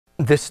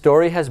This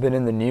story has been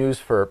in the news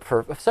for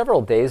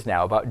several days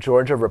now about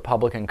Georgia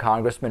Republican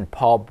Congressman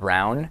Paul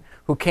Broun,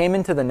 who came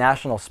into the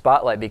national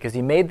spotlight because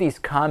he made these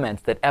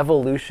comments that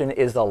evolution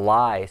is a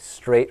lie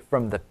straight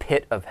from the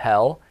pit of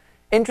hell.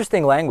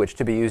 Interesting language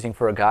to be using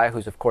for a guy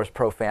who's, of course,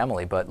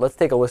 pro-family, but let's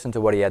take a listen to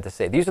what he had to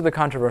say. These are the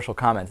controversial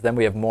comments, then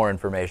we have more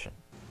information.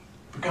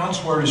 But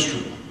God's word is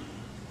true.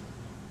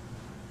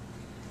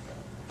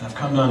 I've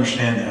come to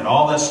understand that.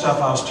 All that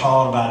stuff I was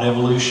taught about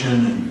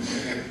evolution and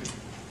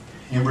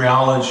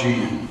embryology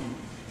and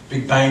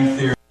Big Bang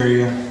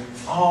Theory,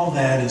 all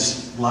that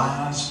is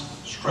lies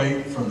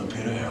straight from the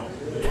pit of hell.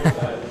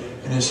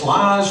 And it's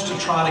lies to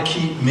try to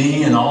keep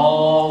me and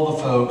all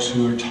the folks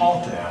who are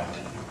taught that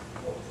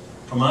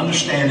from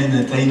understanding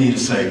that they need a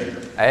Savior.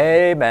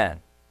 Amen.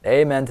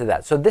 Amen to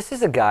that. So this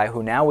is a guy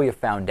who now we have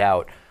found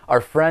out,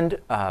 our friend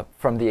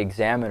from the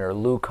Examiner,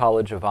 Lou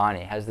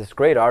Colagiovanni, has this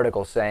great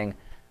article saying,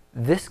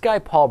 this guy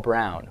Paul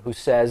Broun, who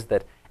says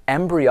that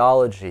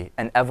embryology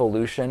and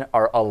evolution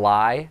are a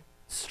lie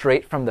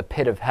straight from the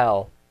pit of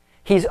hell,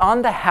 he's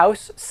on the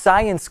House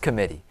Science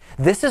Committee.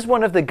 This is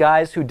one of the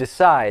guys who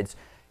decides,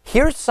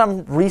 here's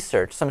some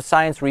research, some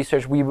science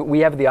research we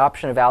have the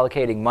option of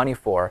allocating money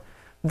for.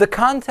 The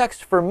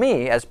context for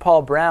me as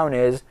Paul Broun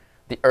is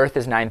the Earth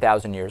is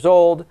 9,000 years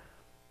old,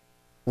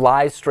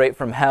 lies straight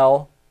from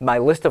hell. My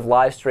list of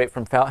lies straight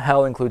from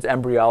hell includes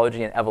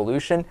embryology and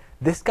evolution.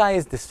 This guy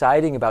is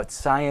deciding about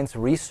science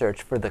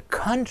research for the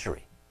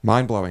country.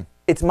 Mind-blowing.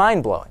 It's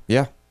mind-blowing.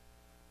 Yeah.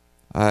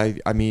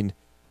 I mean,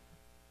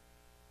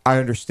 I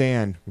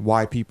understand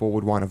why people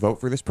would want to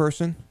vote for this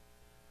person,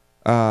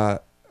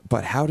 but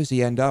how does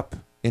he end up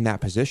in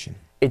that position?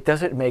 It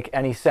doesn't make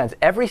any sense.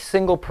 Every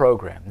single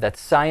program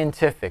that's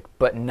scientific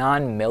but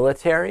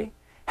non-military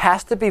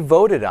has to be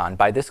voted on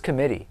by this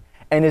committee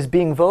and is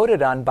being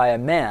voted on by a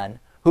man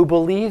who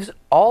believes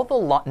all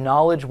the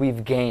knowledge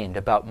we've gained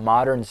about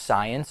modern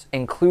science,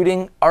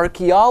 including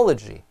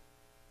archaeology,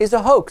 is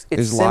a hoax.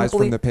 It's simply lies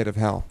from the pit of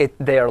hell.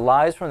 They are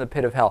lies from the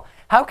pit of hell.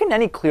 How can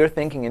any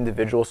clear-thinking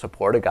individual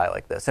support a guy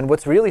like this? And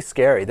what's really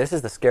scary, this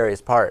is the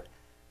scariest part,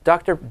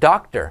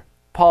 Dr.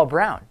 Paul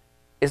Broun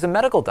is a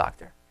medical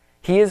doctor.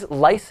 He is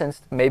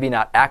licensed, maybe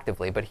not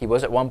actively, but he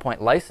was at one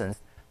point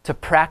licensed to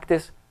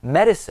practice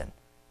medicine.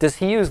 Does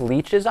he use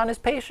leeches on his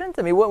patients?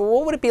 I mean, what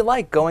would it be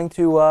like going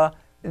to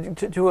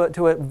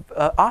an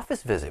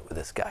office visit with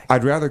this guy?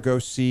 I'd rather go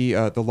see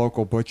the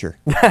local butcher.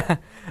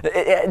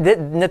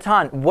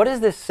 Natan, what does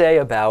this say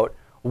about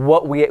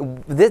what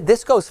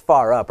this goes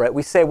far up, right?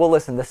 We say, well,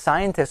 listen, the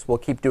scientists will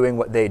keep doing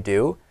what they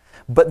do,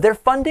 but their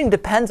funding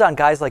depends on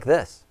guys like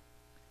this.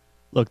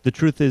 Look, the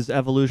truth is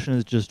evolution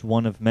is just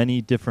one of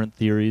many different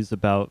theories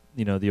about,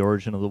 the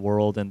origin of the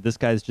world, and this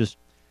guy's just,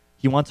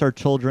 he wants our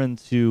children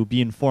to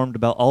be informed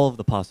about all of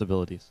the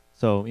possibilities.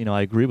 So,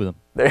 I agree with him.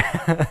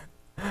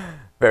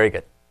 Very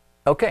good.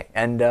 Okay,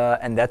 and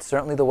that's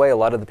certainly the way a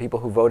lot of the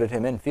people who voted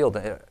him in feel,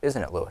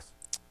 isn't it, Lewis?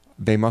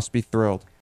 They must be thrilled.